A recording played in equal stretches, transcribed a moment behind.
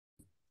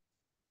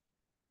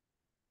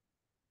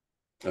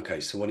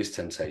Okay, so what is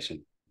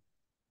temptation?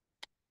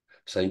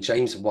 So in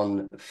James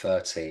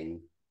 1:13,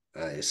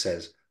 it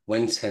says,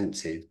 when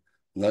tempted,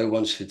 no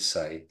one should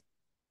say,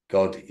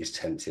 God is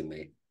tempting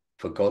me,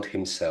 for God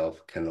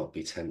himself cannot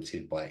be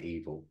tempted by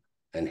evil,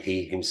 and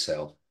he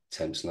himself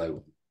tempts no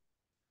one.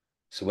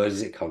 So where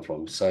does it come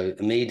from? So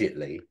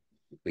immediately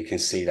we can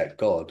see that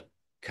God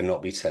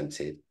cannot be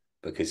tempted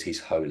because he's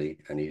holy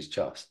and he is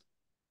just,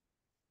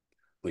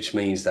 which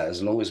means that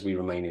as long as we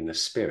remain in the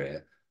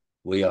spirit,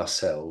 we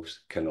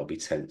ourselves cannot be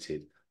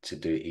tempted to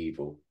do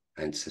evil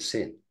and to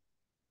sin.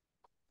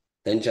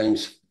 Then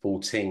James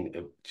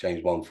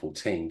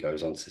 1:14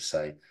 goes on to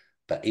say,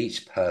 but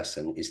each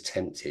person is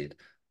tempted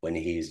when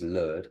he is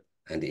lured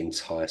and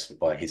enticed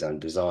by his own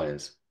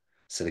desires.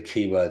 So the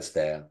key words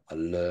there are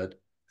lured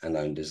and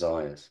own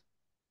desires.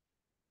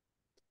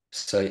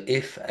 So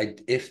if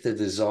the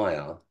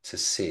desire to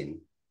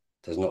sin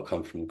does not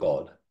come from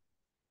God,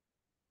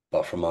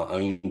 but from our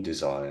own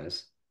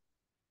desires,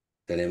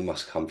 then it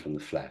must come from the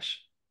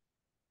flesh.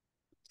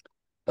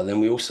 But then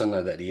we also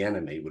know that the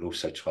enemy would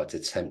also try to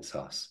tempt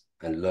us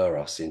and lure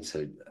us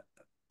into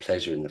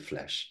pleasure in the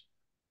flesh.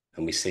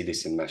 And we see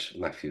this in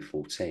Matthew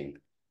 14.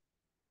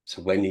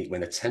 So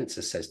when a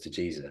tempter says to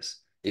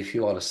Jesus, if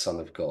you are the Son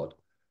of God,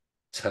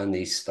 turn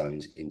these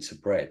stones into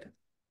bread.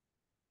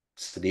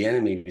 So the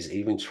enemy is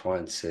even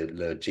trying to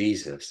lure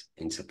Jesus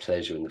into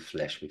pleasure in the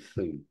flesh with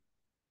food,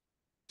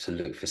 to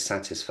look for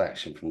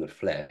satisfaction from the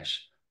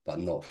flesh, but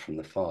not from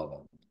the Father.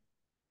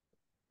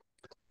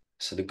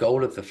 So the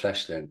goal of the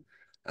flesh then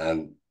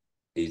and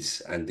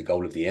the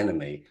goal of the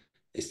enemy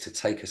is to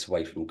take us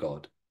away from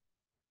God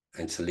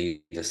and to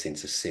lead us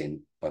into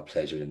sin by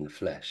pleasure in the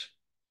flesh.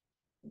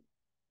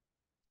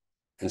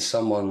 And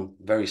someone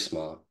very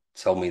smart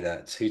told me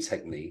that two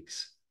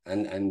techniques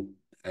and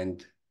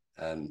in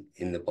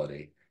the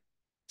body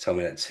told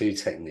me that two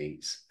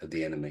techniques of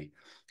the enemy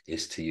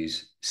is to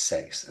use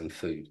sex and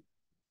food.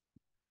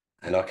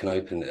 And I can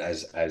open it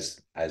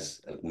as a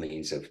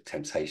means of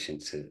temptation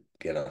to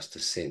get us to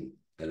sin,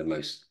 and the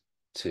most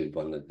to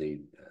one of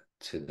the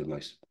to the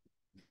most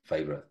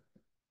favorite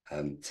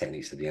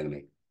techniques of the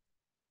enemy.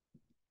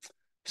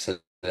 So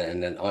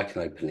and then I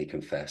can openly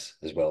confess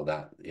as well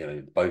that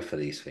both of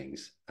these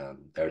things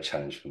they're a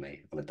challenge for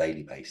me on a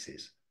daily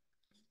basis.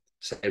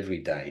 So every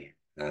day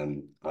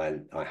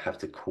I have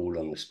to call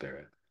on the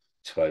Spirit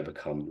to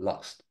overcome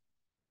lust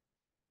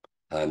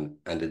and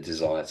a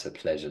desire to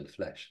pleasure the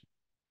flesh.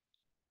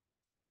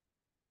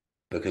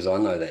 Because I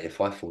know that if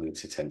I fall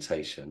into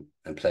temptation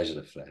and pleasure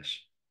the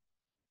flesh,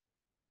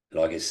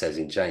 like it says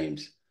in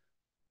James,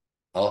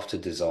 after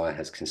desire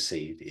has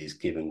conceived, it is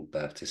given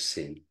birth to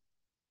sin,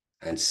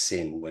 and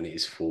sin, when it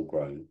is full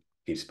grown,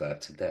 gives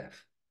birth to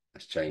death.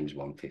 That's James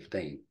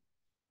 1:15.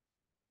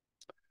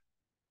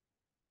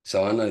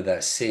 So I know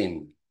that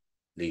sin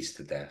leads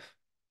to death,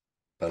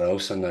 but I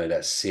also know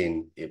that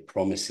sin, it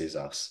promises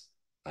us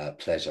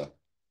pleasure,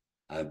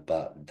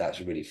 but that's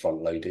really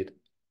front loaded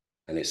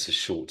and it's a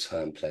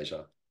short-term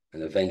pleasure.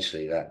 And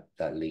eventually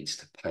that leads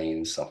to pain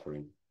and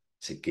suffering,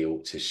 to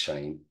guilt, to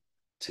shame,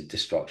 to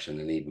destruction,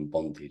 and even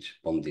bondage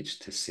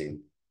to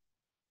sin.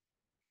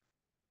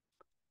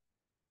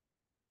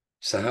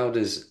 So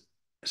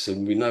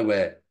we know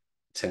what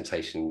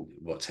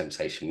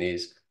temptation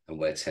is and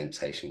where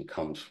temptation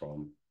comes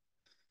from.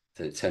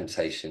 The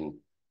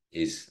temptation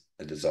is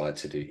a desire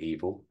to do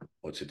evil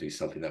or to do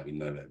something that we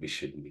know that we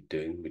shouldn't be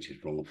doing, which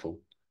is wrongful.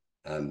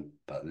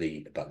 But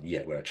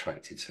yet we're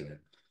attracted to it.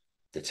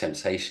 The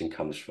temptation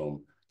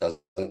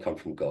doesn't come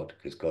from God,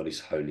 because God is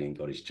holy and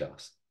God is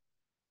just.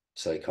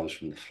 So it comes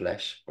from the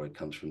flesh, or it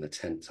comes from the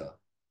tempter.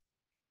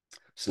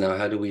 So now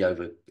how do we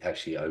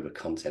actually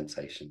overcome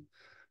temptation?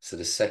 So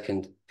the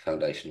second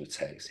foundational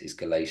text is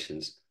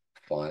Galatians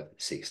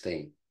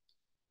 5:16.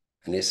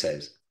 And it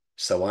says,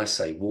 so I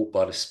say, walk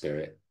by the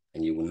Spirit,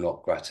 and you will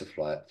not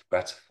gratify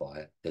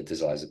the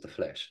desires of the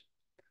flesh.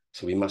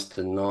 So we must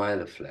deny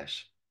the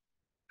flesh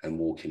and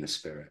walk in the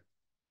Spirit.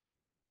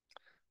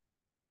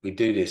 We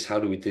do this. How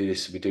do we do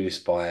this? We do this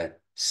by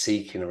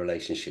seeking a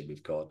relationship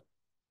with God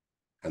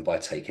and by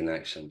taking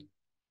action.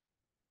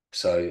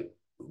 So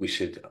we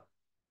should,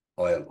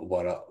 we,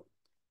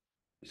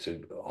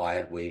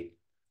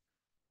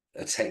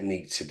 a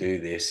technique to do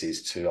this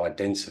is to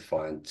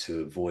identify and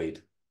to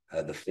avoid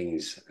the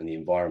things and the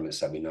environments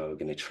that we know are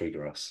going to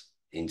trigger us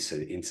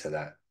into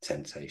that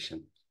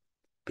temptation.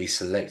 Be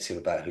selective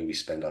about who we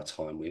spend our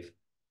time with.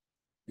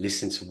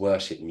 Listen to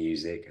worship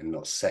music and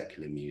not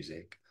secular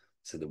music,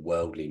 to the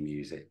worldly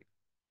music.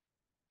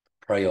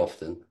 Pray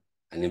often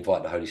and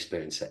invite the Holy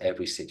Spirit into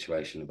every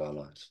situation of our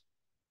lives.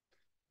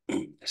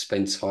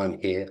 Spend time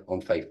here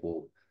on Faith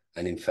Walk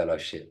and in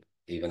fellowship,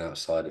 even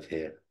outside of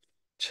here,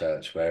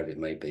 church, wherever it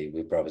may be,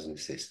 with brothers and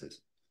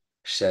sisters.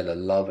 Share the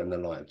love and the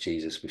light of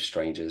Jesus with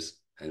strangers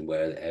and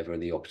wherever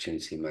the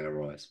opportunity may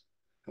arise,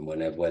 and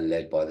whenever we're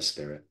led by the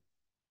Spirit.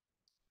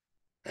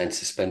 And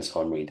to spend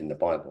time reading the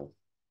Bible,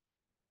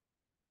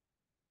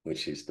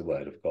 which is the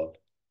Word of God.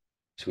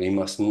 So we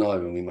must know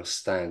and we must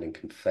stand and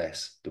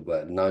confess the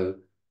word.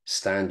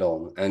 Stand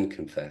on and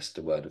confess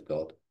the Word of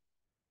God,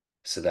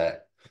 so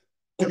that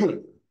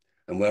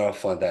And where I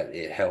find that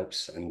it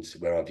helps and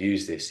where I've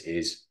used this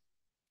is,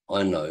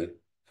 I know,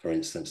 for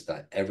instance,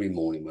 that every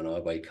morning when I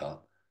wake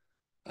up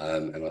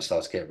and I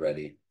start to get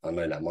ready, I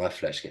know that my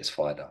flesh gets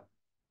fired up.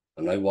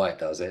 I know why it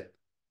does it,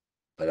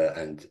 but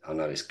and I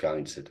know it's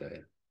going to do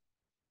it.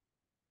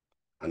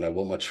 I know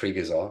what my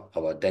triggers are.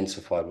 I've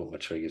identified what my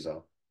triggers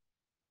are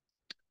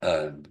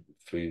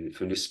through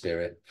the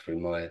spirit, through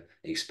my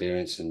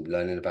experience and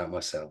learning about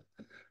myself.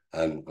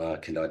 I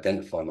can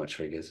identify my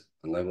triggers.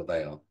 I know what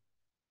they are.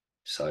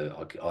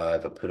 So I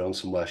either put on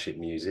some worship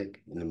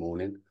music in the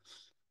morning,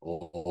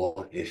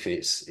 or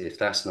if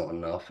that's not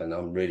enough and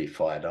I'm really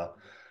fired up,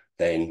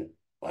 then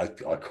I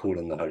call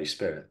on the Holy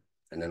Spirit,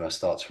 and then I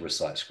start to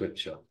recite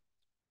scripture.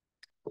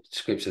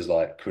 Scriptures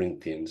like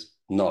Corinthians.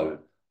 No,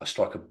 I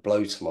strike a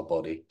blow to my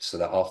body so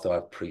that after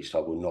I've preached, I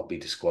will not be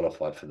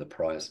disqualified for the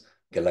prize.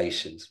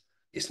 Galatians.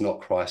 It's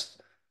not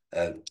Christ.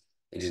 It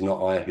is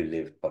not I who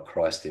live, but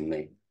Christ in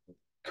me.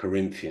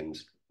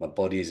 Corinthians. My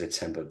body is a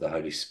temple of the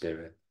Holy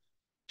Spirit.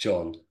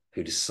 John,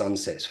 who the Son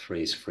sets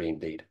free is free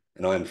indeed,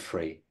 and I am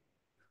free.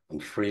 I'm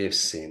free of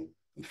sin.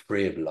 I'm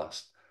free of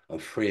lust. I'm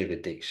free of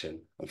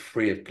addiction. I'm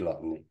free of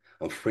gluttony.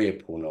 I'm free of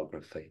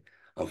pornography.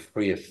 I'm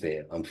free of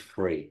fear. I'm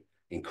free.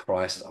 In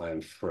Christ, I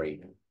am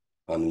free.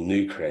 I'm a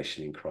new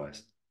creation in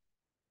Christ.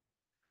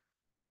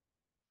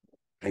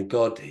 And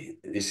God,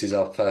 this is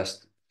our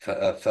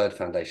third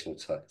foundational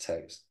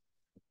text.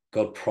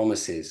 God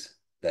promises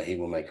that he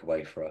will make a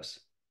way for us.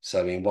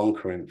 So in 1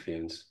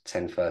 Corinthians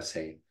 10:13,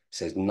 it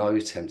says, no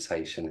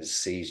temptation has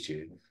seized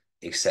you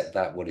except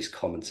that what is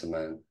common to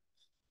man.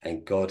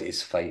 And God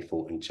is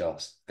faithful and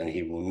just, and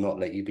he will not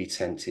let you be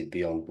tempted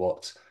beyond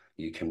what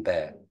you can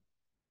bear.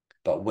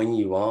 But when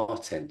you are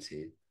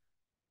tempted,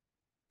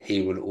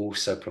 he will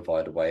also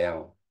provide a way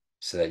out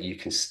so that you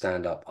can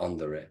stand up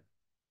under it.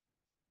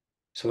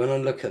 So when I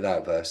look at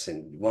that verse,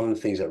 and one of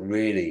the things that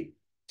really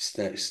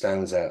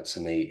stands out to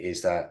me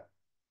is that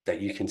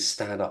you can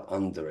stand up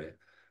under it.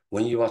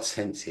 When you are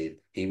tempted,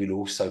 he will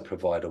also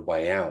provide a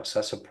way out. So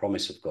that's a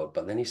promise of God.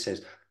 But then he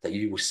says that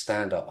you will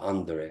stand up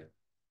under it.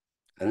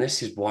 And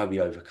this is why we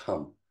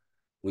overcome.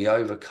 We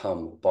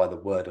overcome by the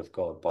word of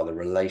God, by the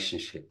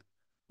relationship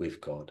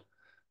with God,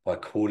 by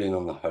calling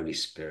on the Holy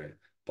Spirit,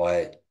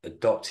 by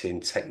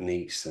adopting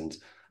techniques and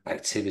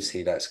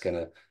activity that's going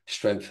to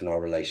strengthen our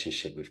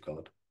relationship with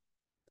God.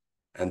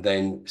 And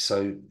then,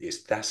 so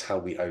that's how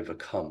we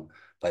overcome,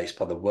 but it's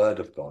by the word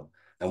of God.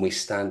 And we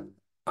stand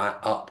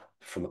up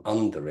from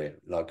under it,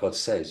 like God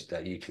says,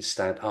 that you can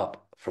stand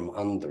up from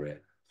under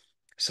it.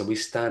 So we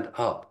stand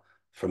up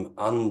from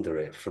under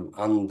it, from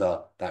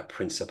under that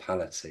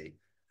principality,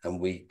 and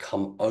we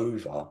come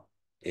over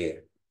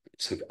it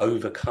to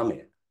overcome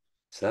it.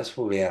 So that's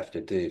what we have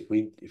to do.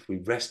 If we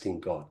rest in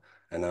God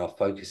and our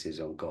focus is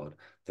on God,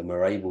 then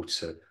we're able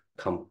to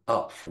come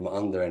up from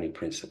under any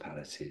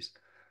principalities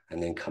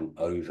and then come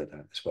over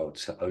that as well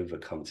to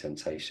overcome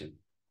temptation.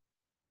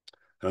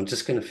 And I'm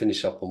just going to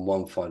finish up on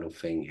one final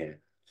thing here.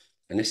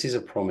 And this is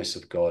a promise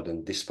of God,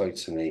 and this spoke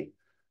to me.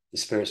 The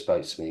Spirit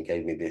spoke to me and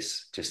gave me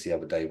this just the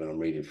other day when I'm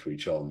reading through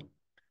John.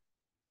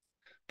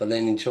 But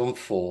then in John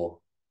 4,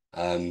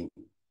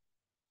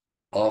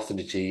 after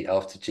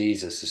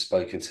Jesus has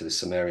spoken to the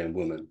Samaritan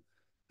woman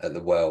at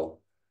the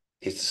well,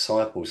 his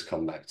disciples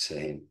come back to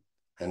him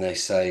and they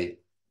say,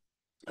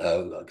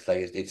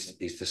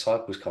 his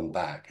disciples come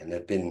back and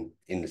they've been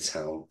in the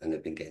town and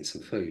they've been getting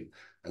some food,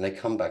 and they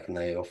come back and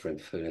they offer him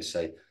food and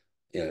say,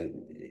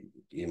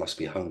 you must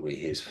be hungry,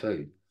 here's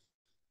food.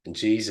 And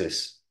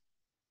Jesus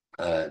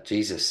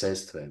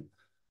says to them,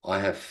 I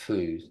have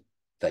food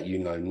that you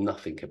know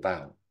nothing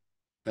about.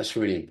 That's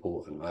really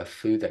important. I have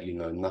food that you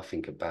know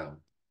nothing about.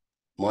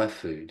 My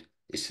food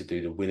is to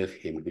do the will of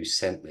him who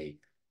sent me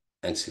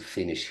and to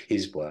finish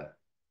his work.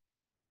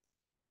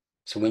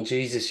 So when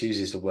Jesus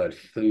uses the word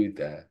food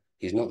there,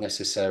 he's not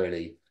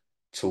necessarily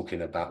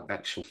talking about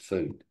actual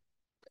food.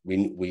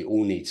 We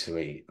all need to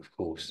eat, of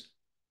course.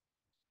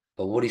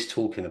 But what he's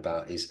talking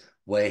about is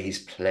where his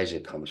pleasure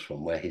comes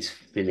from, where his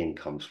filling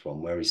comes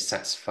from, where his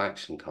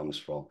satisfaction comes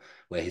from,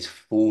 where his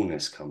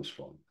fullness comes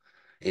from.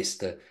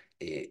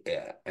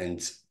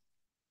 And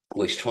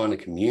what he's trying to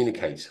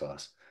communicate to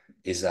us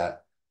is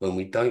that when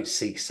we don't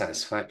seek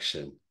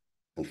satisfaction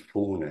and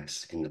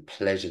fullness in the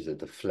pleasures of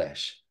the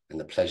flesh and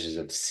the pleasures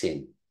of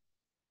sin,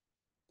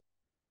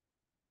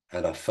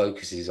 and our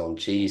focus is on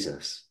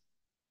Jesus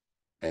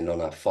and on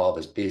our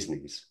Father's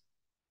business,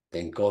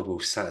 then God will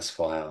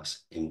satisfy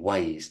us in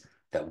ways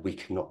that we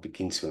cannot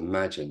begin to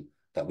imagine,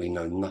 that we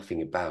know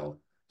nothing about,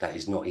 that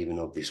is not even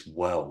of this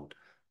world.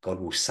 God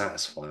will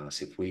satisfy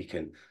us if we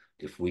can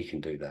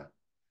do that.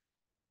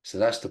 So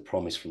that's the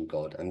promise from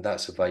God, and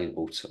that's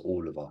available to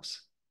all of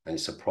us, and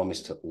it's a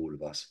promise to all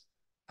of us.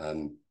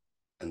 And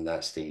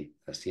that's the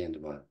end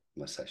of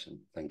my session.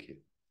 Thank you.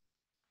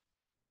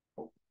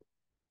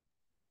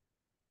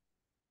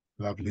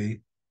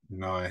 Lovely,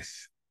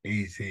 nice,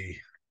 easy,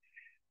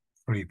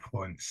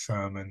 3-point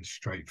sermon,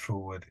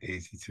 straightforward,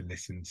 easy to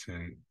listen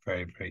to,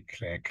 very, very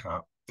clear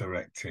cut,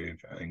 directive,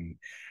 and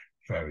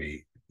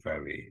very,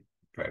 very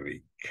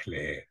very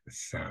clear,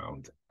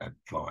 sound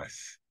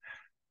advice.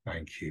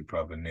 Thank you,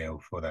 Brother Neil,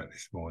 for that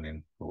this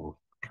morning, for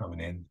coming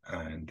in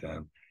and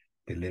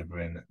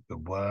delivering the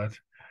word.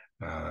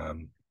 I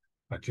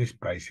just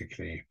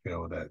basically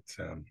feel that,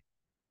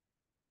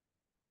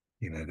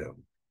 that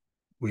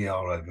we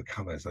are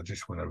overcomers. I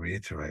just want to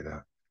reiterate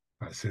that.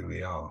 That's who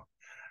we are.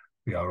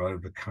 We are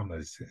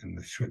overcomers. And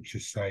the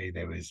scriptures say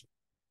there is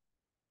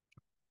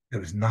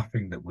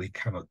nothing that we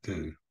cannot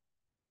do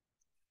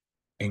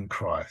in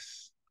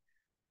Christ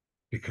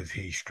because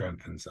he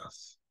strengthens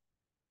us.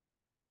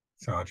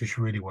 So I just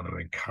really want to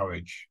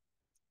encourage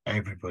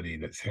everybody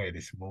that's here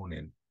this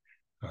morning.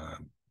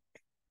 And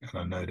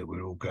I know that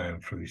we're all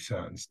going through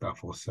certain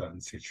stuff or certain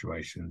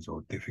situations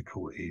or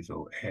difficulties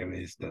or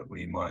areas that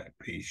we might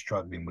be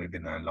struggling with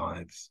in our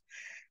lives,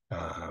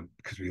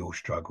 because we all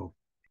struggle.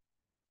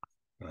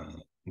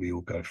 We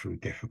all go through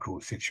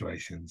difficult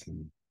situations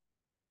and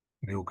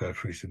we all go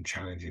through some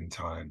challenging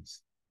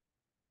times.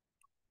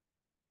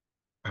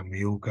 And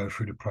we all go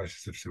through the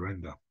process of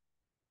surrender.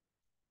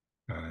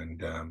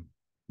 And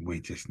we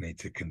just need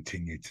to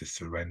continue to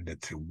surrender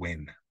to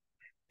win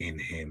in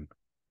him.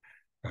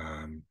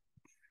 And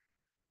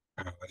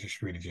I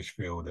just really just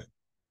feel that,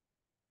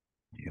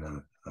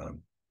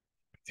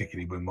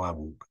 particularly with my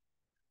walk,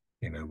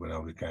 when I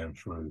was going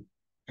through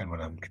and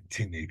when I'm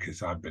continuing,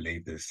 because I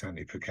believe that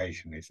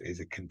sanctification is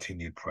a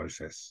continued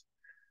process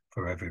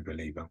for every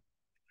believer.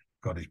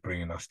 God is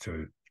bringing us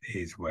to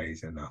his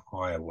ways and the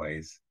higher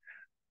ways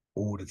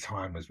all the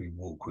time as we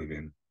walk with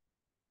him.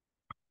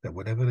 That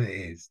whatever it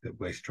is that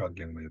we're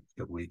struggling with,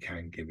 that we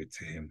can give it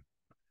to him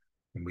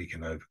and we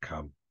can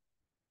overcome.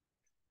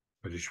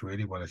 I just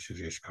really wanted to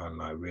just kind of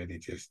like really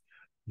just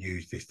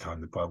use this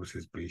time. The Bible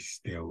says, be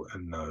still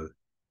and know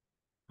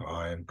that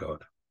I am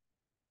God.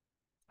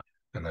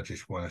 And I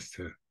just want us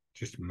to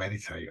just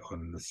meditate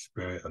on the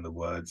spirit and the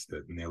words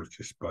that Neil's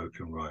just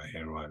spoken right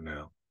here, right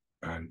now.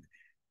 And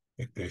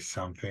if there's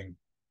something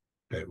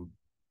that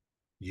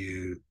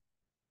you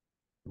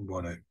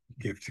want to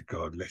give to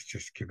God, let's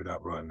just give it up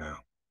right now.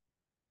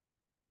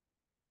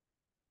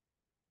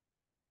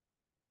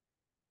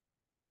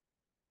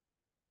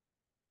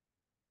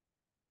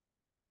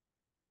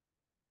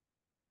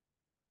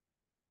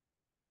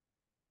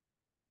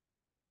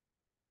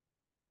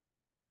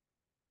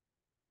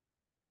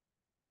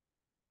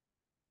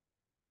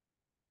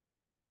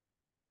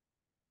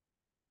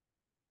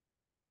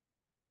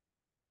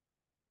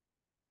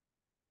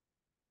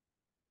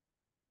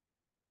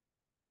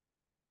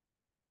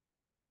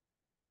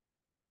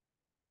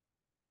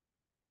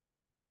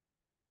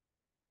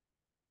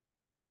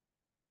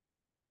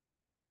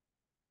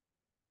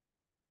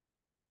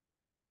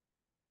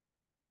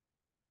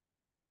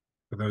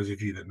 For those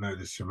of you that know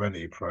the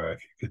Serenity Prayer,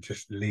 if you could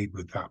just lead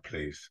with that,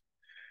 please.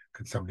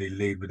 Could somebody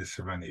lead with the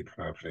Serenity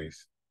Prayer,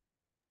 please?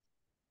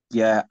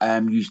 Yeah,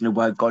 using the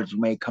word God, you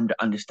may come to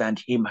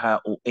understand him, her,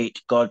 or it.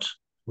 God,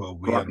 Well,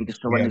 grant me the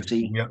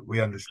serenity we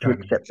to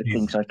understand accept the Jesus,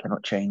 things I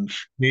cannot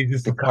change,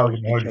 Jesus, the the Father, courage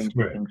and the to Holy change the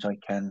Spirit. things I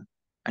can,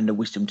 and the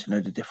wisdom to know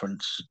the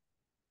difference.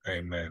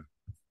 Amen.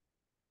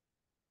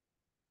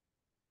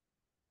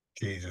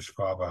 Jesus,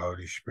 Father,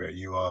 Holy Spirit,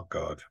 you are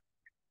God.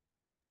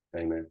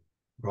 Amen.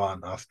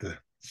 Grant us the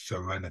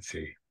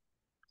serenity.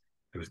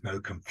 There is no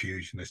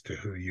confusion as to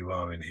who you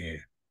are in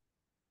here.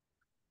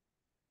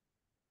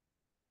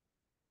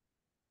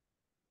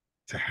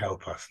 To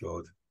help us,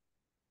 Lord.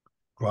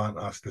 Grant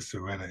us the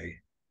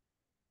serenity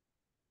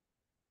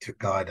to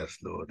guide us,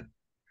 Lord.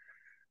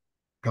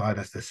 Guide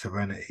us the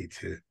serenity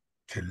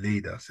to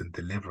lead us and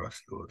deliver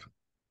us, Lord.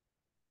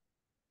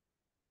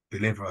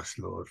 Deliver us,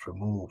 Lord,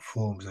 from all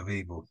forms of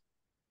evil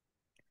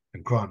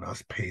and grant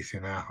us peace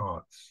in our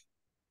hearts.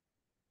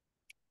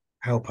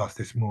 Help us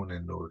this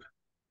morning, Lord,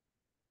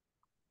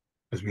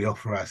 as we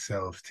offer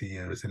ourselves to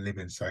you as a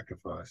living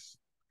sacrifice.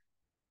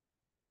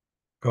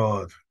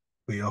 God,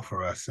 we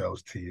offer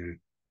ourselves to you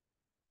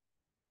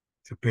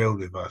to build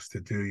with us, to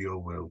do your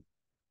will.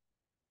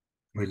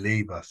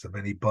 Relieve us of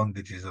any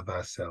bondages of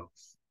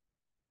ourselves.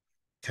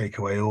 Take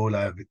away all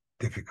our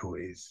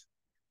difficulties.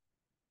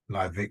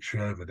 Lie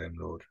victory over them,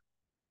 Lord.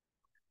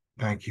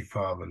 Thank you,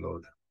 Father,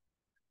 Lord,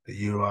 that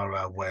you are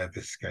our way of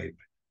escape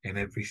in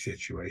every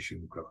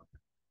situation, God.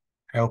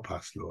 Help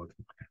us, Lord,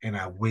 in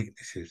our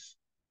weaknesses.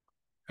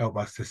 Help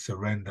us to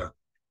surrender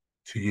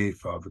to you,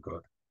 Father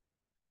God.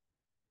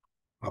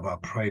 I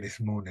pray this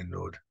morning,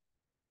 Lord,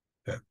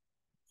 that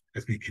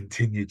as we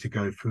continue to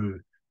go through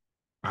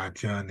our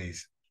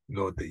journeys,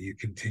 Lord, that you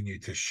continue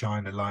to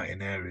shine a light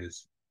in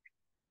areas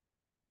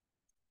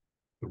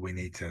that we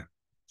need to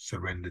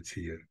surrender to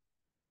you.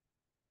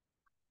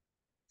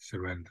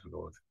 Surrender,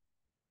 Lord.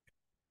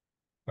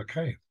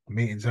 Okay, the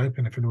meeting's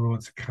open. If anyone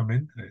wants to come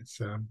in,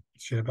 it's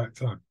share back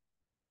time.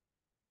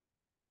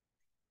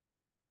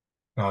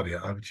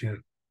 Nadia, over to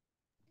you.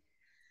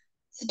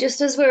 So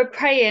just as we were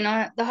praying,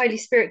 the Holy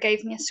Spirit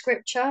gave me a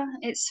scripture.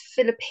 It's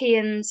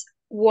Philippians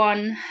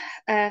 1,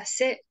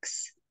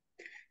 6.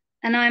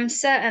 And I am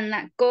certain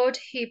that God,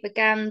 who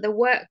began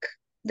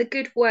the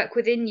good work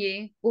within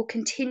you, will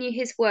continue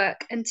his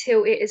work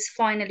until it is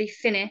finally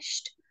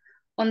finished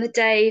on the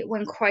day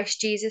when Christ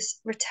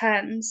Jesus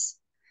returns.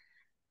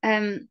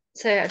 So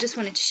I just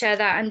wanted to share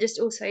that, and just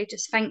also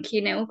just thank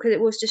you, Neil, because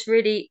it was just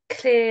really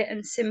clear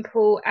and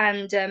simple,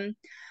 and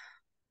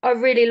I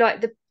really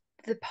like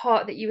the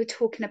part that you were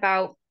talking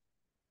about,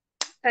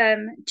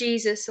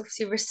 Jesus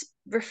obviously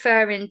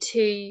referring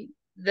to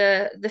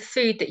the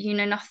food that you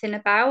know nothing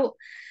about,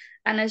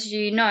 and as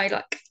you know,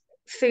 like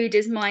food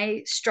is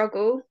my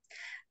struggle,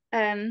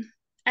 and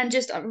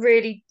just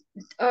really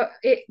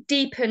it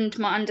deepened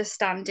my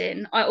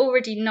understanding. I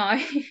already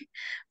know,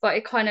 but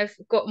it kind of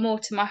got more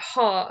to my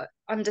heart,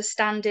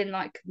 understanding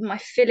like my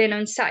filling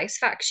and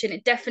satisfaction.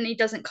 It definitely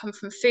doesn't come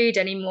from food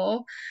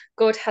anymore.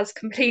 God has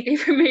completely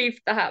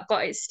removed that,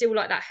 but it's still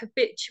like that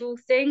habitual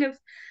thing of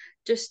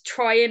just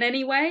trying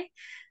anyway.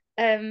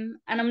 And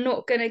I'm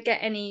not gonna get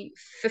any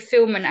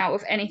fulfillment out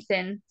of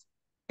anything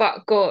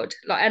but God.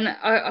 Like, and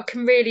I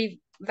can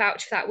really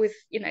vouch for that with,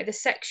 you know, the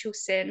sexual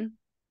sin.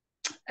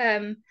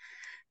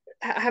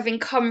 Having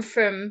come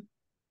from,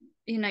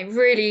 you know,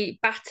 really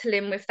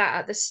battling with that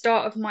at the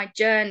start of my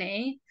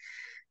journey,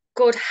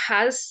 God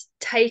has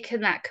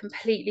taken that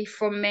completely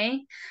from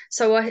me.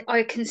 So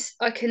I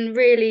can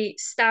really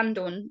stand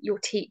on your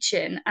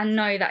teaching and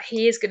know that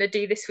He is going to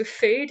do this with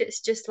food.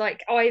 It's just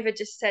like Ivor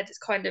just said, it's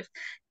kind of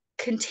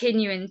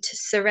continuing to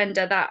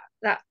surrender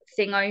that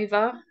thing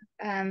over.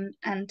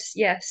 And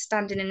yeah,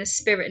 standing in the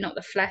spirit, not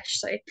the flesh.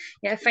 So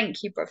yeah,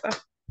 thank you, brother.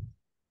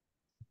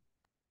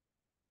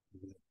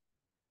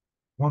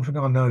 One thing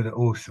I know that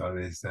also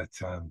is that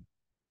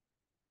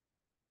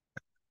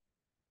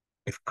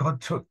if God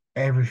took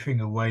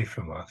everything away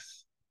from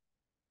us,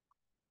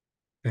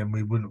 then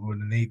we wouldn't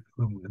need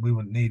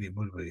Him,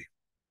 would we?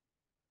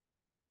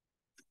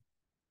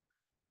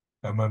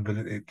 I remember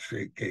that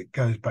it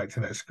goes back to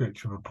that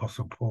scripture of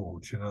Apostle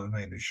Paul. Do you know what I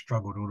mean? He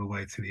struggled all the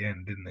way to the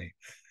end, didn't he?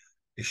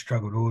 He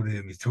struggled all the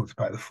way. He talked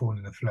about the thorn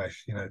in the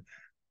flesh. You know,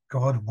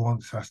 God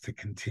wants us to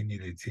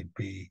continually to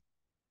be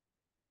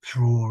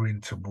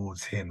drawing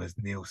towards Him, as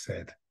Neil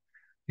said.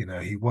 You know,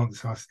 He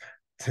wants us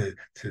to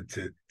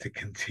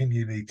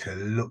continually to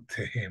look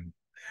to Him.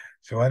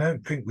 So I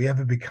don't think we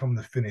ever become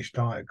the finished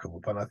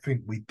article, but I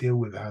think we deal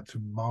with how to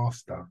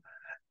master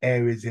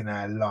areas in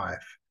our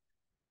life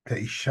that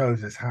He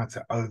shows us how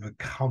to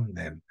overcome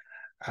them,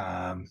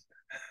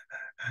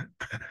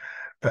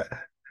 but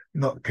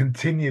not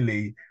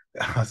continually,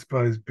 I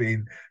suppose,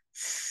 being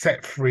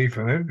set free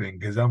from everything.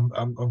 Because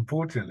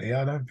unfortunately,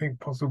 I don't think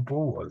Apostle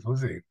Paul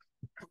was he?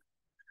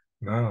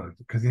 No,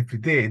 because if he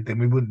did, then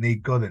we wouldn't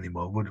need God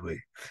anymore, would we?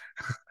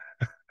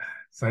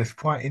 So it's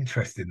quite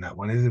interesting, that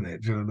one, isn't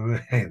it? Do you know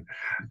what I mean?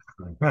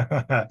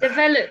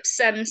 Develops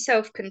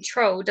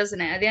self-control,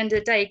 doesn't it? At the end of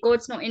the day,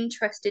 God's not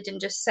interested in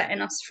just setting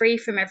us free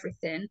from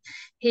everything.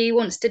 He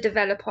wants to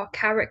develop our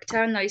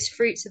character and those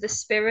fruits of the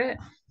spirit.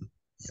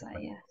 So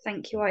yeah,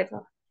 thank you,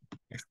 Ivor.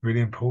 It's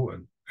really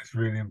important. It's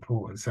really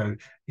important. So,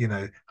 you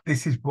know,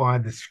 this is why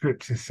the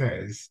scripture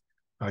says,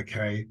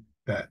 okay,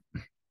 that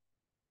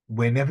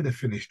we're never the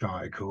finished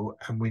article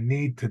and we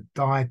need to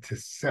die to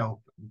self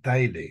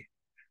daily.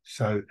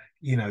 So,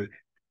 you know,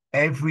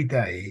 every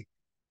day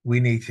we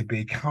need to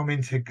be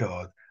coming to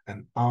God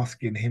and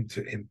asking Him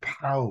to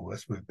empower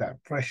us with that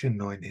fresh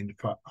anointing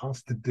for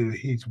us to do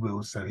His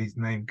will so His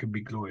name can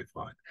be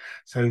glorified.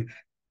 So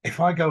if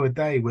I go a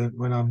day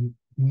when I'm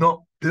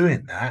not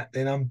doing that,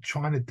 then I'm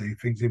trying to do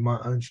things in my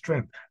own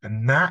strength.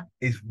 And that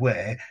is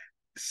where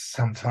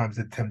sometimes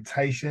the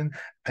temptation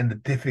and the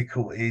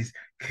difficulties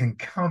can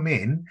come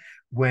in,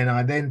 when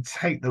I then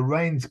take the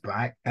reins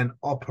back and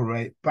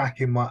operate back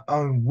in my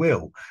own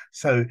will.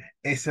 So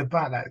it's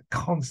about that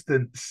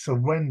constant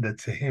surrender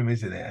to Him,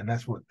 isn't it? And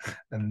that's what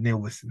Neil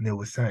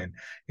was saying,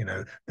 you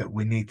know, that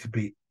we need to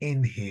be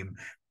in Him,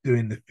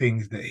 doing the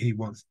things that He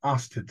wants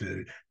us to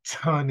do,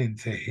 turning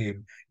to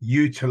Him,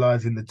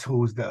 utilizing the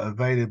tools that are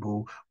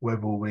available,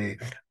 whether we're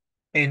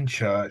in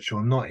church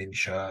or not in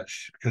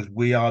church, because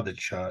we are the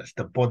church.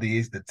 The body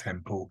is the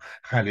temple.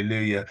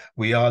 Hallelujah.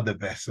 We are the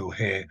vessel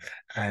here,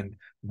 and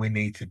we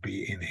need to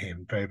be in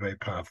Him. Very, very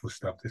powerful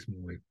stuff this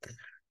morning.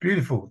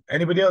 Beautiful.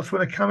 Anybody else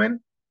want to come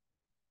in?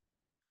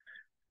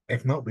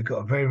 If not, we've got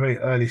a very, very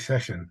early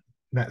session.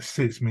 That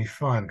suits me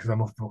fine, because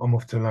I'm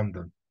off to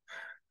London,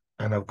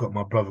 and I've got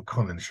my brother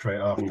Colin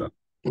straight after.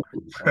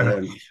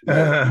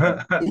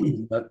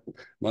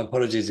 My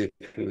apologies if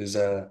it was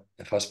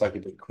if I spoke a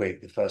bit quick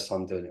the first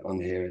time doing it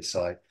on here. It's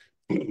like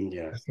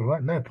yeah, that's all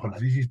right. No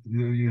apologies.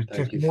 You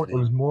just more.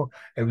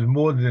 It was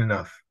more than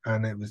enough,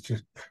 and it was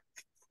just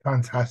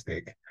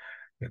fantastic.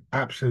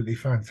 Absolutely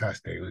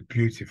fantastic. It was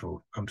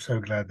beautiful. I'm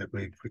so glad that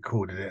we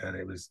recorded it, and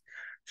it was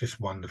just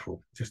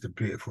wonderful. Just a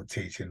beautiful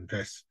teaching.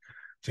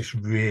 Just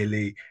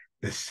really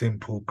the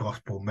simple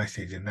gospel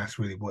message, and that's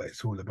really what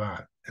it's all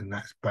about. And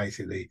that's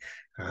basically,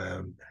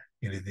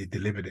 you know, they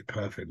delivered it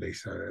perfectly.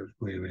 So it was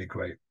really, really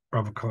great.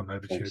 Brother Con,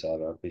 over to you. Thanks,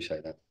 Ivor. I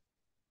appreciate that.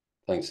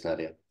 Thanks,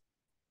 Nadia.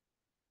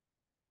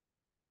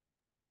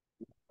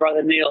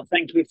 Brother Neil,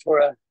 thank you for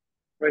a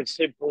very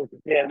simple,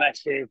 clear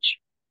message.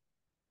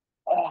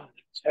 Oh,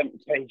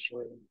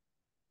 temptation.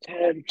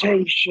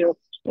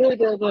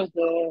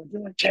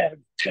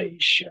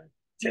 Temptation.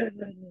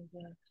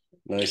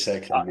 No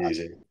second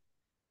music.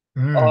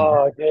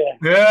 Oh dear.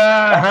 The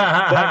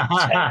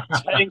Yeah.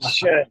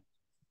 temptation.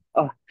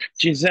 Oh,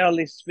 Giselle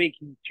is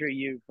speaking through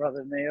you,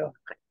 Brother Neil.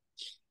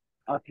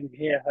 I can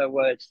hear her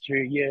words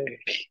through you.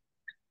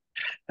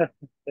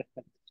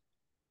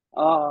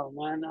 Oh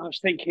man, I was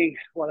thinking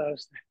while I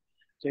was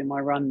doing my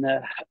run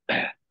there,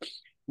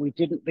 we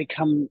didn't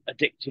become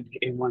addicted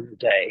in one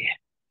day.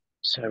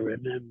 So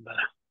remember,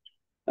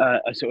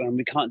 and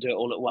we can't do it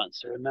all at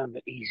once. So remember,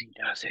 easy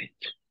does it.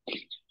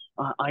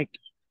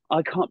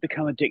 I can't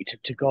become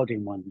addicted to God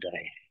in one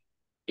day,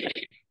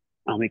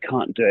 and we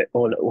can't do it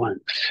all at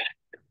once.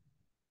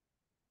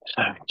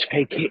 So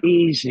take it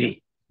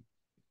easy.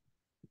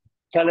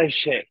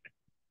 Fellowship,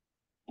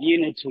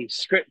 unity,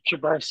 scripture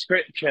by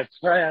scripture,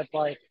 prayer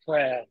by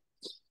prayer.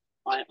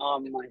 I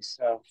arm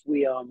myself,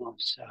 we arm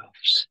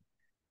ourselves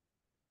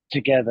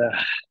together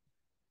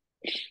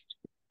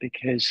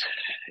because,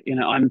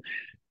 I'm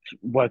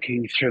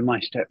working through my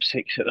step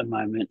 6 at the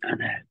moment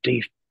and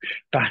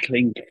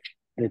battling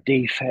the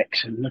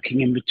defects and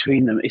looking in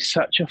between them is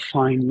such a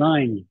fine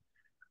line.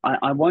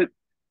 I won't,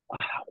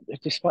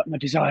 despite my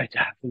desire to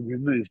have them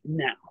removed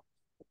now,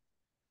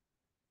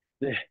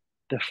 the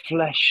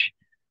flesh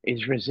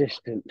is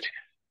resistant,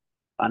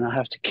 and I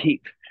have to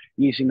keep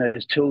using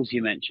those tools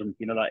you mentioned,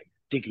 like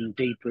digging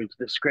deeper into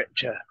the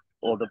scripture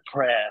or the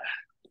prayer.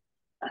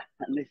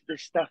 And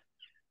this stuff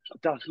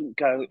doesn't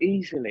go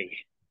easily.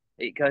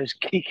 It goes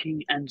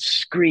kicking and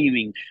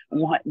screaming,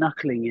 white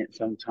knuckling it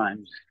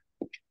sometimes.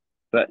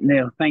 But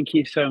Neil, thank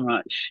you so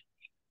much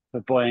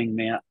for buoying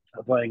me up,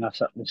 for buoying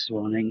us up this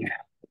morning.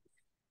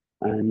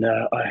 And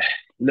I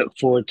look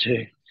forward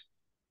to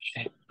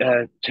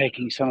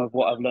taking some of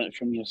what I've learned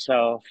from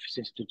yourself,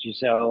 Sister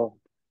Giselle,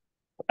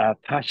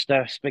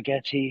 Pastor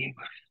Spaghetti,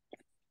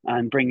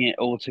 and bring it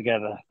all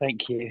together.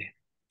 Thank you.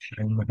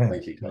 Amen.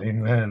 Thank you, Carl.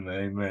 Amen.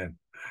 Amen.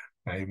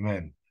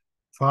 Amen.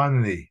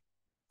 Finally,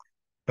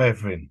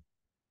 brethren,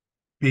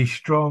 be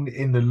strong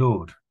in the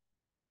Lord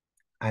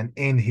and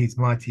in his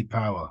mighty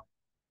power.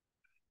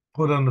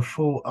 Put on the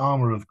full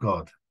armor of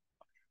God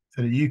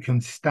so that you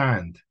can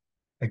stand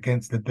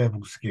against the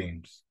devil's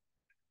schemes.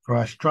 For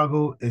our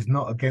struggle is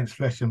not against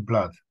flesh and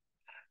blood,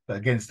 but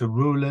against the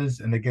rulers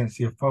and against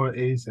the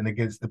authorities and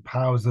against the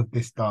powers of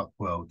this dark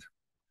world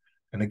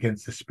and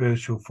against the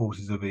spiritual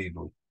forces of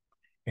evil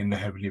in the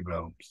heavenly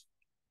realms.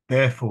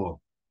 Therefore,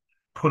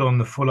 put on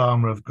the full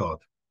armor of God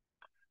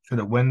so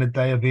that when the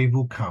day of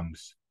evil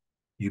comes,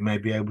 you may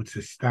be able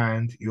to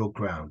stand your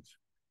ground.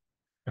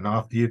 And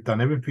after you've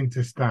done everything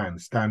to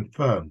stand, stand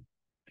firm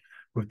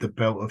with the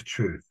belt of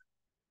truth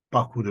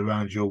buckled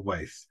around your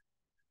waist,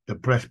 the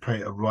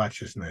breastplate of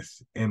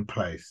righteousness in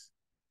place,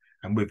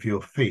 and with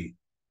your feet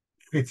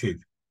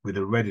fitted with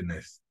a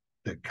readiness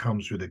that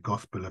comes with the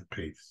gospel of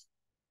peace.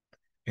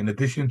 In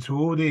addition to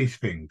all these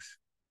things,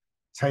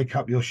 take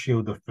up your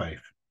shield of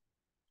faith,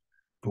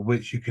 for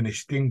which you can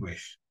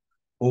extinguish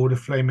all the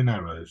flaming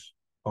arrows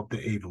of the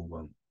evil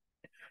one.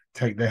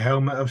 Take the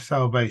helmet of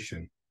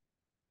salvation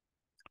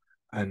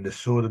and the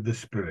sword of the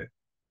Spirit,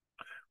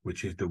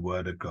 which is the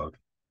word of God,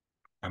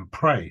 and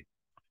pray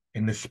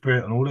in the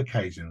Spirit on all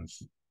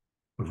occasions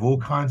with all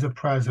kinds of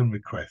prayers and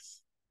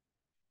requests.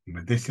 And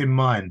with this in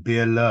mind, be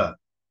alert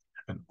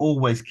and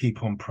always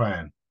keep on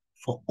praying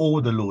for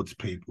all the Lord's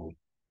people.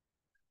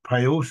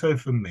 Pray also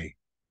for me,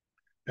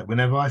 that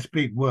whenever I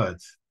speak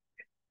words,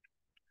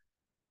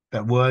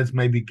 that words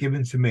may be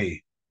given to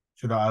me,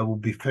 so that I will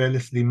be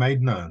fearlessly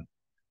made known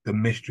the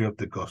mystery of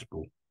the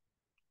gospel.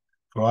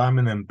 For I am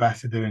an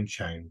ambassador in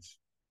chains,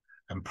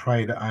 and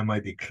pray that I may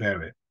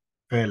declare it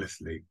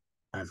fearlessly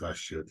as I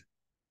should.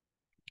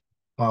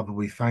 Father,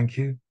 we thank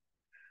you.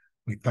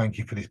 We thank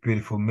you for this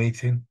beautiful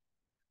meeting.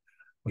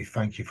 We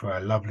thank you for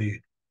our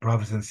lovely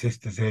brothers and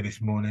sisters here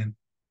this morning.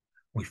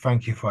 We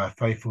thank you for our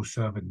faithful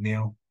servant,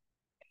 Neil.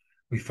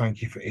 We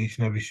thank you for each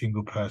and every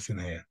single person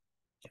here.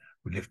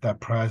 We lift our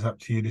prayers up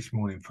to you this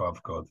morning, Father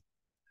God.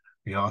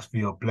 We ask for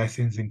your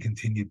blessings and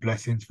continued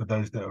blessings for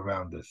those that are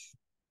around us.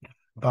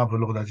 Father,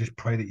 Lord, I just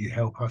pray that you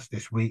help us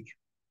this week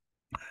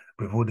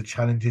with all the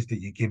challenges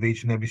that you give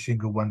each and every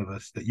single one of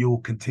us, that you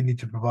will continue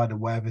to provide a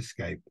way of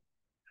escape.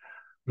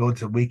 Lord,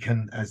 that we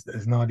can, as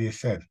Nadia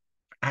said,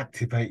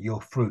 activate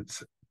your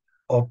fruits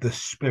of the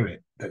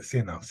Spirit that's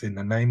in us in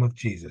the name of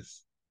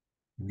Jesus.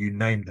 You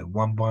name them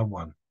one by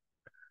one.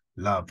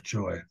 Love,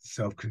 joy,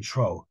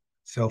 self-control.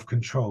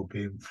 Self-control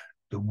being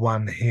the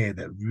one here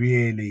that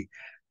really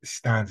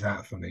stands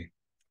out for me.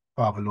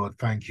 Father, Lord,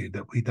 thank you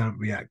that we don't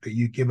react, that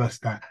you give us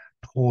that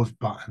pause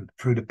button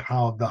through the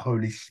power of the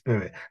Holy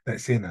Spirit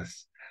that's in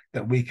us,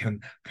 that we can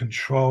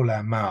control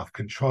our mouth,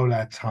 control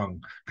our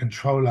tongue,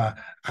 control our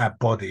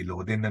body,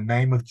 Lord, in the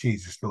name of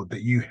Jesus, Lord,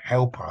 that you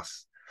help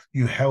us.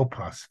 You help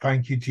us.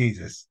 Thank you,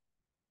 Jesus,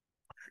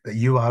 that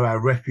you are our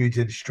refuge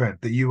and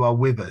strength, that you are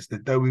with us,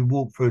 that though we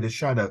walk through the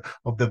shadow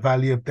of the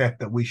valley of death,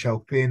 that we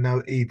shall fear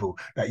no evil,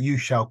 that you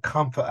shall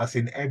comfort us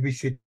in every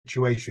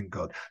situation,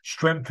 God.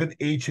 Strengthen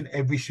each and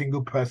every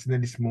single person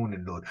in this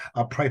morning, Lord.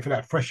 I pray for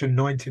that fresh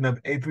anointing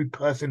of every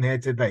person here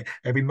today,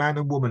 every man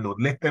and woman,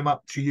 Lord. Lift them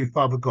up to you,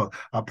 Father God.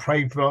 I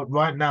pray for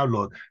right now,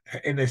 Lord,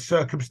 in their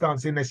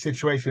circumstance, in their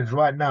situations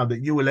right now,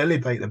 that you will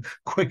elevate them,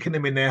 quicken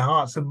them in their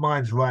hearts and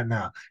minds right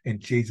now. In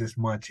Jesus'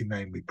 mighty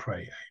name we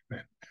pray.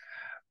 Amen.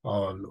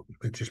 Oh, Lord,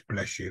 we just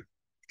bless you.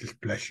 Just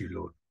bless you,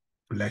 Lord.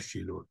 Bless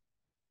you, Lord.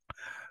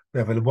 We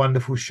have a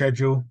wonderful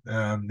schedule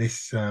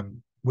this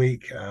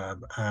week.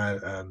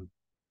 Our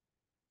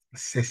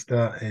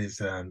sister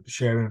is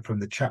sharing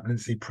from the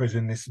chaplaincy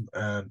prison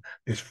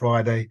this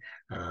Friday,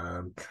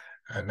 and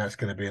that's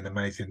going to be an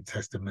amazing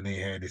testimony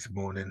here this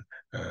morning.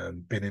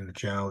 Been in the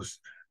jails,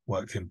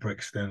 worked in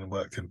Brixton,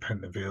 worked in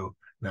Pentonville,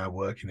 now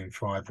working in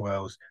Five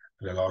Wells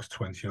for the last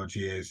 20 odd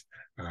years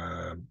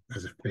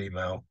as a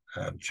female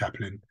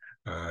chaplain.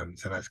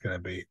 So that's going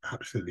to be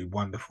absolutely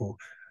wonderful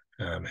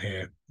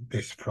here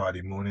this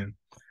Friday morning.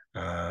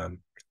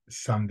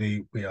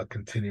 Sunday, we are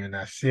continuing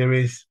our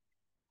series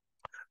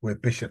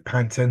with Bishop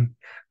Panton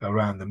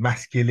around the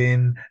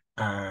masculine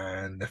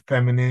and the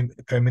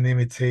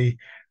femininity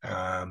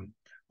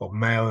of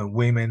male and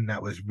women.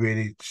 That was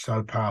really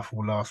so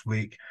powerful last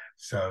week.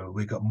 So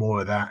we got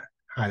more of that.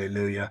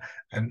 Hallelujah.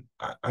 And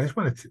I just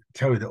wanted to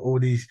tell you that all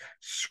these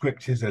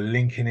scriptures are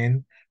linking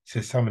in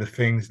to some of the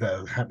things that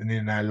are happening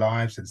in our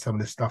lives and some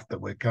of the stuff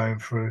that we're going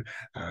through.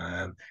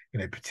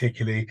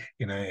 Particularly,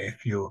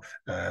 if you're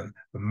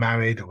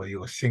married or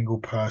you're a single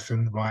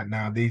person right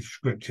now, these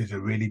scriptures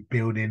are really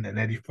building and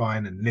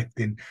edifying and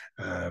lifting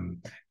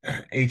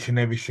each and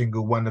every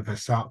single one of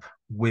us up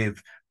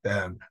with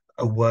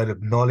a word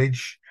of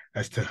knowledge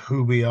as to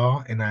who we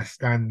are in our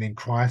standing in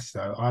Christ.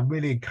 So I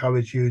really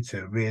encourage you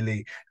to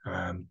really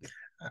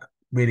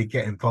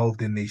get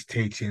involved in these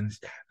teachings.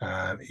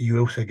 You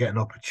also get an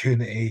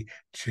opportunity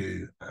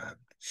to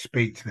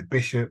speak to the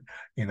bishop,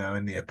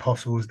 and the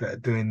apostles that are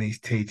doing these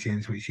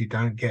teachings, which you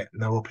don't get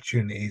no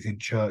opportunities in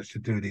church to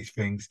do these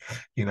things,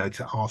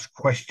 to ask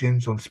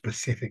questions on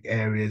specific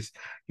areas,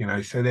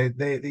 so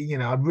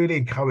I'd really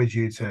encourage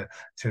you to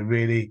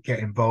really get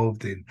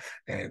involved in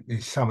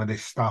some of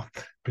this stuff,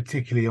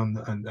 particularly on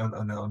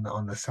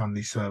the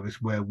Sunday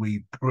service, where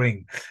we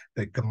bring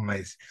the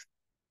guys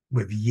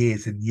with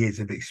years and years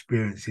of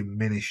experience in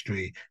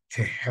ministry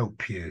to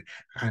help you,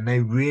 and they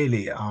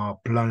really are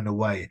blown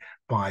away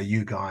by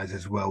you guys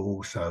as well.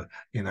 Also,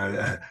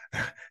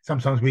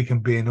 sometimes we can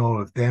be in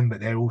awe of them, but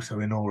they're also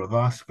in awe of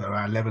us for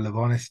our level of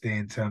honesty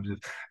in terms of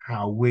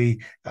how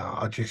we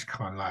are just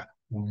kind of like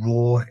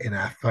raw in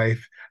our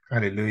faith.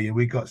 Hallelujah.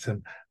 We got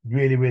some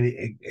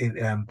really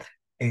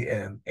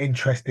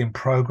interesting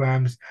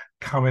programs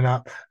coming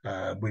up.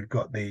 We've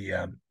got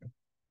the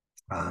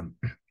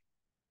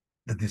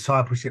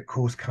discipleship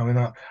course coming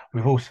up.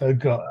 We've also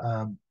got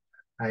a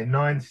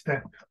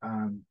 9-step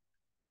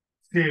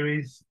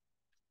series,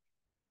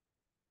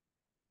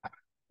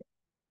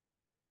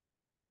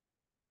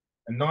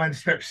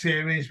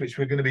 which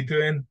we're going to be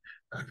doing,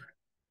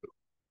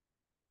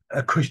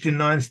 a Christian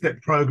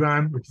 9-step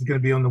program, which is going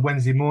to be on the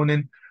Wednesday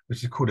morning,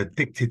 which is called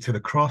Addicted to the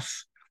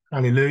Cross.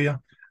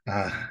 Hallelujah.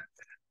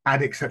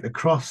 Addicts at the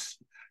Cross.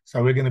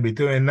 So we're going to be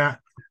doing that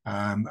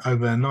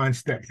over a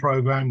 9-step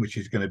program, which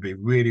is going to be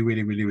really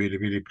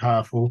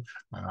powerful.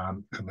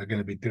 And we're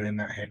going to be doing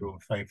that here on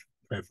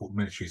Faithful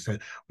Ministries. So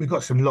we've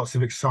got lots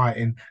of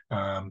exciting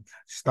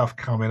stuff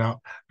coming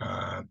up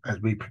as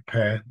we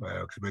prepare,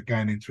 because we're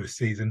going into a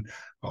season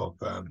of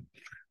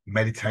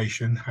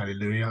meditation.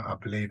 Hallelujah. I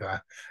believe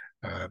our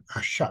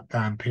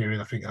shutdown period,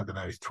 I don't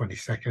know, is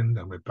 22nd,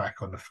 and we're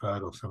back on the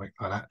 3rd or something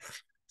like that.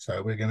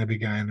 So we're going to be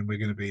going, and we're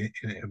going to be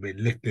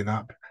lifting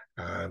up.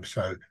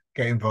 So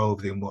get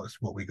involved in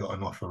what we got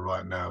on offer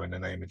right now in the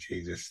name of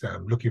Jesus.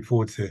 Looking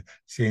forward to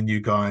seeing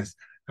you guys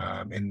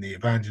in the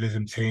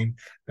evangelism team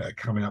that are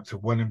coming up to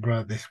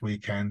Wellingborough this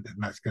weekend, and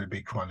that's going to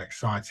be quite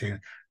exciting.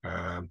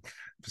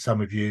 For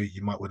some of you,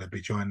 you might want to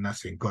be joining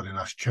us in God in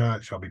Us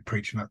Church. I'll be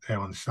preaching up there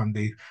on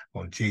Sunday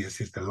on Jesus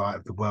is the light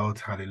of the world.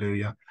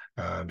 Hallelujah.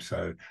 If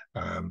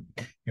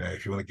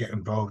you want to get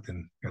involved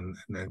and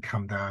then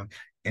come down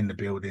in the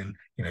building,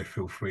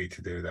 feel free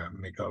to do that.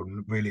 And we've got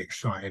a really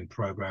exciting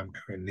program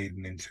going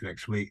leading into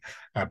next week.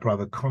 Our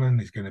brother Conan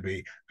is going to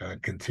be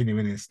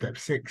continuing in step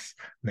 6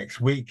 next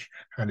week.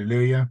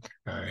 Hallelujah.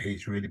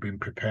 He's really been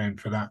preparing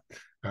for that.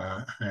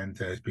 And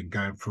has been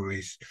going through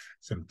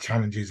some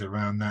challenges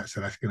around that. So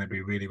that's going to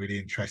be really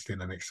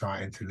interesting and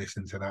exciting to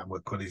listen to that,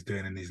 what God is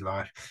doing in his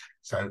life.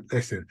 So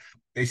listen,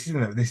 this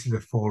is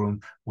a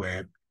forum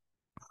where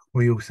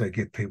we also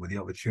give people the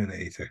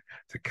opportunity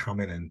to come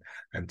in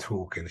and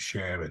talk and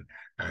share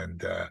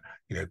and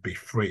you know, be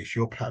free. It's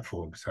your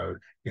platform, so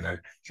you know,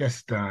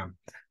 just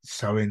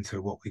sow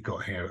into what we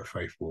got here at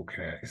Faith Walk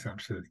here. It's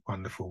absolutely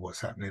wonderful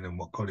what's happening and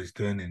what God is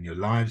doing in your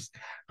lives.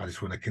 I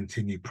just want to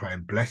continue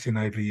praying blessing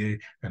over you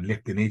and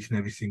lifting each and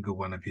every single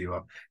one of you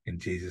up in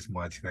Jesus'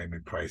 mighty name. We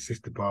pray.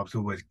 Sister Barb's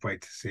always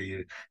great to see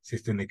you.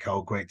 Sister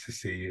Nicole, great to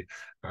see you.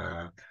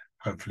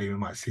 Hopefully we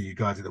might see you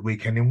guys at the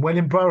weekend in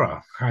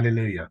Wellingborough.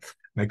 Hallelujah.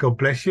 May God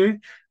bless you.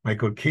 May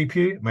God keep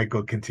you. May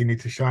God continue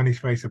to shine his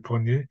face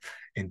upon you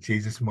in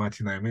Jesus'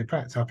 mighty name. In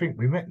fact, I think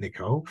we met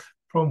Nicole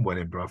from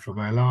Wellingborough from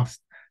our last,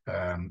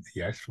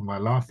 from our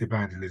last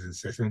evangelism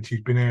session, and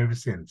she's been here ever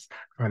since.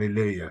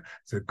 Hallelujah.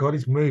 So God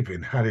is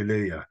moving.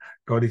 Hallelujah.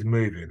 God is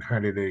moving.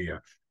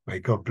 Hallelujah. May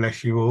God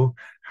bless you all.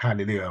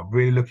 Hallelujah. I'm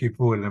really looking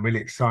forward and I'm really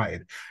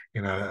excited,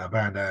 you know,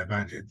 about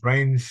evangelism.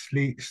 Rain,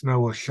 sleet,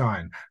 snow, or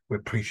shine, we're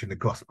preaching the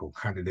gospel.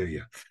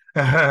 Hallelujah.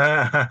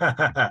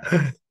 God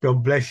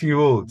bless you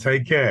all.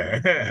 Take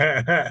care.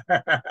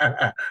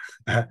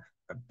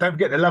 Don't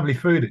forget the lovely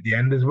food at the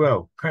end as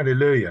well.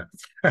 Hallelujah.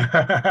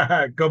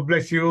 God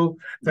bless you all.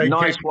 Take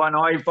Nice care. one,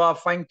 Ivor.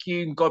 Thank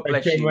you. God Take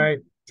bless care, you. mate.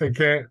 Take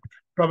care.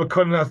 Brother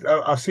Colin,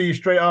 I'll see you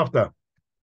straight after.